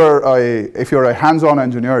 if you're a hands-on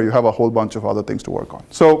engineer, you have a whole bunch of other things to work on.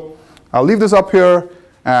 So I'll leave this up here,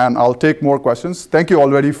 and I'll take more questions. Thank you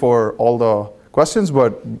already for all the questions,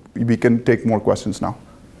 but we can take more questions now.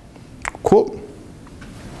 Cool.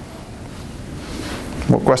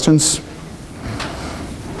 More questions?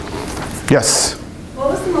 Yes? What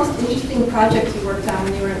was the most interesting project you worked on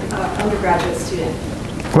when you were an undergraduate student?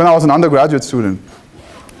 When I was an undergraduate student.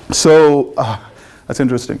 So, that's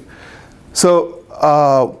interesting. So,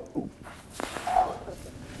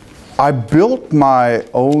 I built my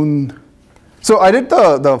own. So I did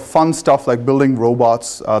the fun stuff like building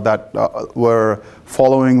robots that were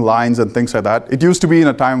following lines and things like that. It used to be in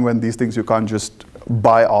a time when these things you can't just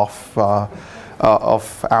buy off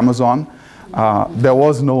Amazon. There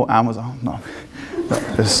was no Amazon. No,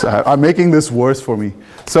 I'm making this worse for me.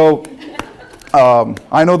 So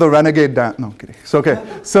I know the renegade dance. No, I'm kidding. It's okay.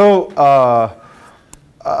 So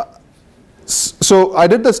I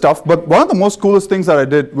did this stuff, but one of the most coolest things that I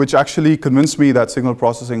did, which actually convinced me that signal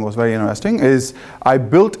processing was very interesting, is I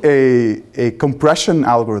built a compression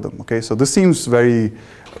algorithm. Okay, so this seems very,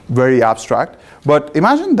 very abstract, but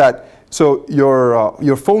imagine that. So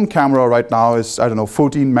your phone camera right now is, I don't know,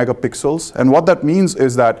 14 megapixels, and what that means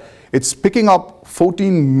is that it's picking up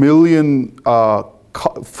 14 million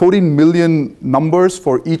numbers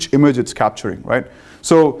for each image it's capturing, right?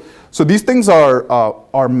 So these things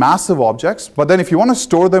are massive objects, but then if you want to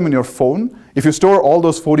store them in your phone, if you store all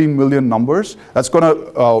those 14 million numbers, that's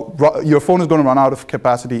your phone is going to run out of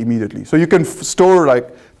capacity immediately. So you can store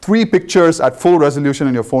like 3 pictures at full resolution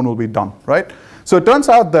and your phone will be done, right? So it turns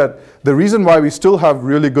out that the reason why we still have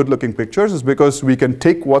really good looking pictures is because we can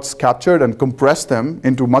take what's captured and compress them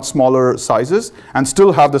into much smaller sizes and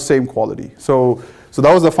still have the same quality. So So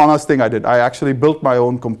that was the funnest thing I did. I actually built my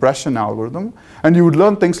own compression algorithm, and you would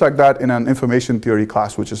learn things like that in an information theory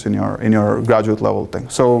class, which is in your graduate level thing.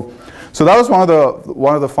 So that was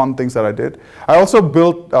one of the fun things that I did. I also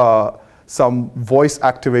built some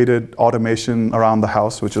voice-activated automation around the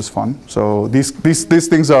house, which is fun. So these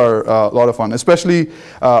things are a lot of fun. Especially,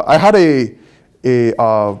 I had a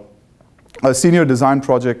senior design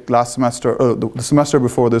project last semester, the semester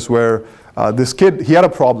before this, where this kid, he had a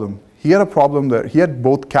problem. He had a problem that he had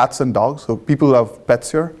both cats and dogs. So people have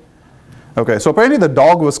pets here. Okay, so apparently the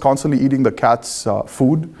dog was constantly eating the cat's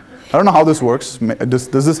food. I don't know how this works. Does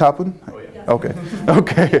this happen? Oh, yeah. Okay.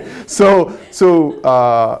 Okay. So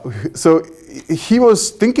he was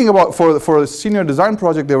thinking about, for a senior design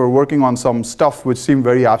project, they were working on some stuff which seemed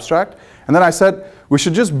very abstract. And then I said, we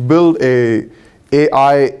should just build a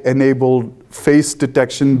AI-enabled face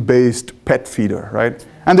detection-based pet feeder, right?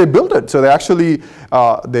 And they built it. So they actually,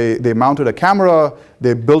 they mounted a camera,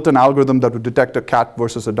 they built an algorithm that would detect a cat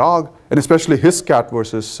versus a dog, and especially his cat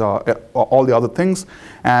versus all the other things.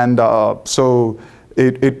 And so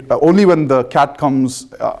only when the cat comes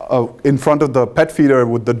in front of the pet feeder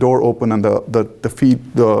would the door open and the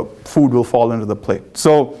food will fall into the plate.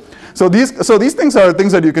 So these things are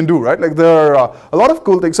things that you can do, right? Like there are a lot of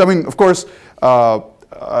cool things. I mean, of course,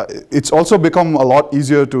 it's also become a lot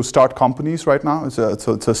easier to start companies right now. It's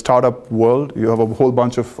a startup world. You have a whole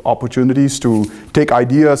bunch of opportunities to take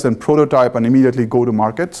ideas and prototype and immediately go to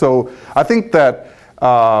market. So I think that,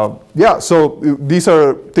 yeah, so these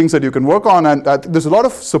are things that you can work on, and there's a lot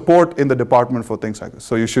of support in the department for things like this.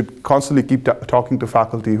 So you should constantly keep talking to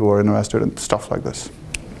faculty who are interested in stuff like this.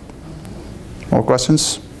 More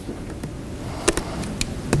questions?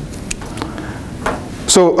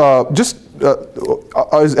 So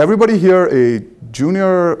is everybody here a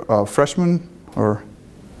junior, freshman, or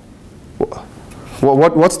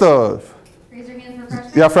what's the? Raise your hand for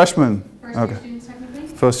freshmen. Yeah, freshman. First Okay. year students technically.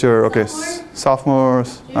 First year. Okay. Sophomores?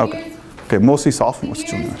 Sophomores. Juniors? Okay. Okay. Mostly sophomores,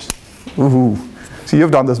 Juniors? juniors. Woohoo! See,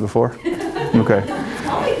 you've done this before. Okay.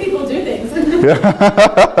 I'll make people do things.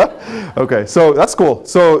 Yeah. Okay. So that's cool.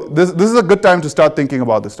 So this is a good time to start thinking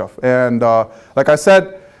about this stuff. And like I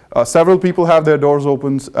said. Several people have their doors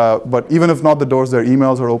open, but even if not the doors, their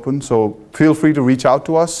emails are open. So feel free to reach out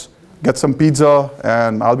to us, get some pizza,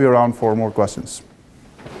 and I'll be around for more questions.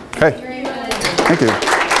 Okay. Thank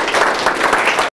you.